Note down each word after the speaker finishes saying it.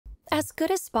As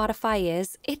good as Spotify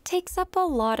is, it takes up a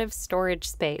lot of storage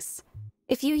space.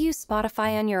 If you use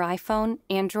Spotify on your iPhone,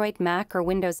 Android, Mac, or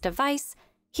Windows device,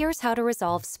 here's how to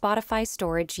resolve Spotify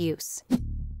storage use.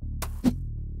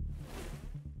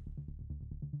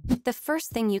 The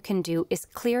first thing you can do is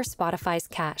clear Spotify's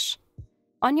cache.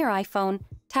 On your iPhone,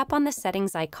 tap on the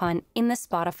settings icon in the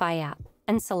Spotify app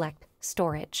and select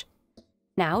Storage.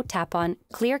 Now tap on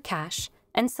Clear Cache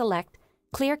and select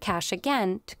Clear Cache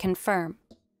again to confirm.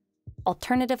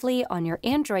 Alternatively, on your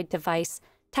Android device,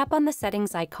 tap on the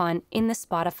settings icon in the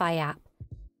Spotify app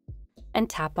and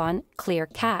tap on Clear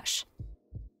Cache.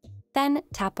 Then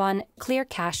tap on Clear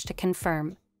Cache to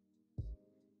confirm.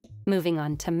 Moving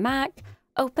on to Mac,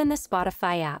 open the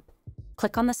Spotify app,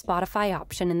 click on the Spotify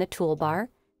option in the toolbar,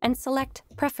 and select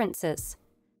Preferences.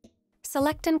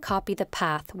 Select and copy the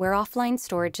path where offline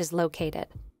storage is located.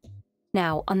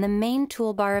 Now, on the main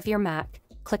toolbar of your Mac,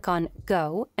 click on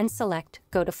Go and select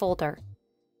Go to Folder.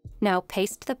 Now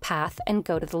paste the path and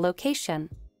go to the location.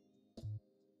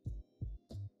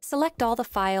 Select all the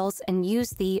files and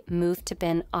use the Move to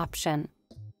Bin option.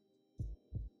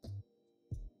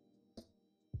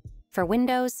 For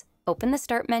Windows, open the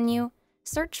Start menu,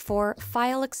 search for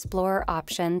File Explorer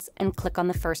options and click on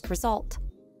the first result.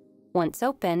 Once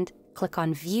opened, click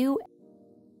on View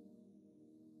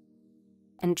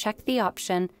and check the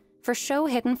option for Show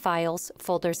Hidden Files,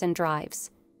 Folders, and Drives.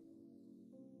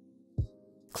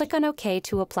 Click on OK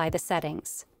to apply the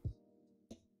settings.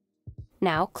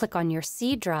 Now click on your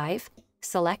C drive,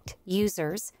 select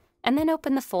Users, and then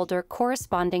open the folder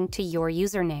corresponding to your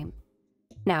username.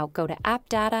 Now go to App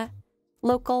Data,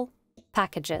 Local,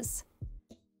 Packages.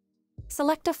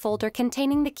 Select a folder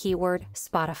containing the keyword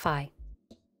Spotify.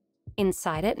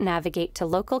 Inside it, navigate to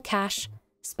Local Cache,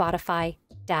 Spotify,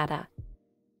 Data.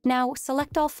 Now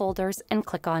select all folders and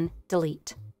click on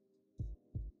Delete.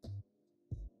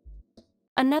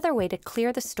 Another way to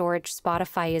clear the storage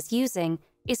Spotify is using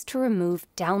is to remove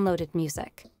downloaded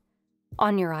music.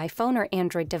 On your iPhone or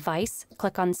Android device,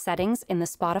 click on Settings in the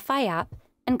Spotify app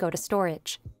and go to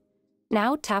Storage.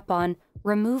 Now tap on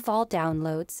Remove All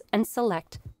Downloads and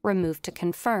select Remove to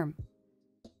confirm.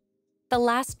 The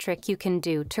last trick you can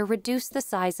do to reduce the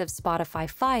size of Spotify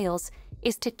files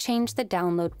is to change the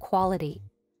download quality.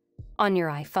 On your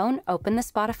iPhone, open the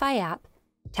Spotify app,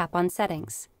 tap on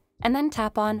Settings, and then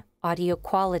tap on Audio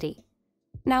Quality.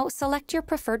 Now select your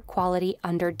preferred quality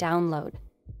under Download.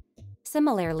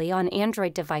 Similarly, on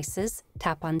Android devices,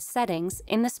 tap on Settings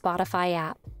in the Spotify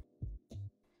app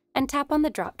and tap on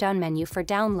the drop-down menu for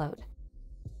Download.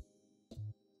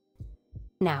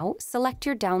 Now select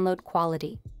your download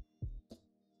quality.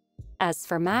 As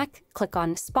for Mac, click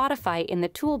on Spotify in the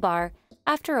toolbar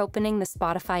after opening the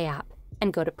Spotify app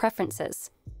and go to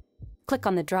Preferences. Click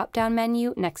on the drop-down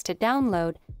menu next to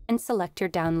Download and select your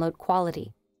download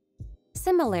quality.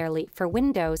 Similarly, for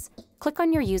Windows, click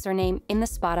on your username in the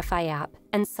Spotify app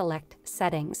and select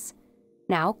Settings.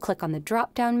 Now click on the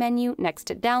drop-down menu next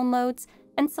to Downloads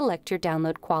and select your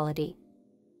download quality.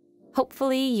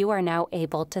 Hopefully, you are now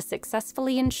able to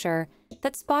successfully ensure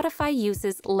that Spotify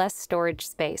uses less storage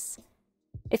space.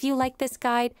 If you like this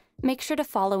guide, make sure to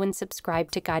follow and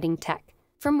subscribe to Guiding Tech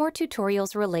for more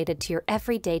tutorials related to your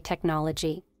everyday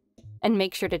technology. And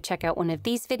make sure to check out one of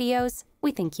these videos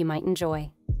we think you might enjoy.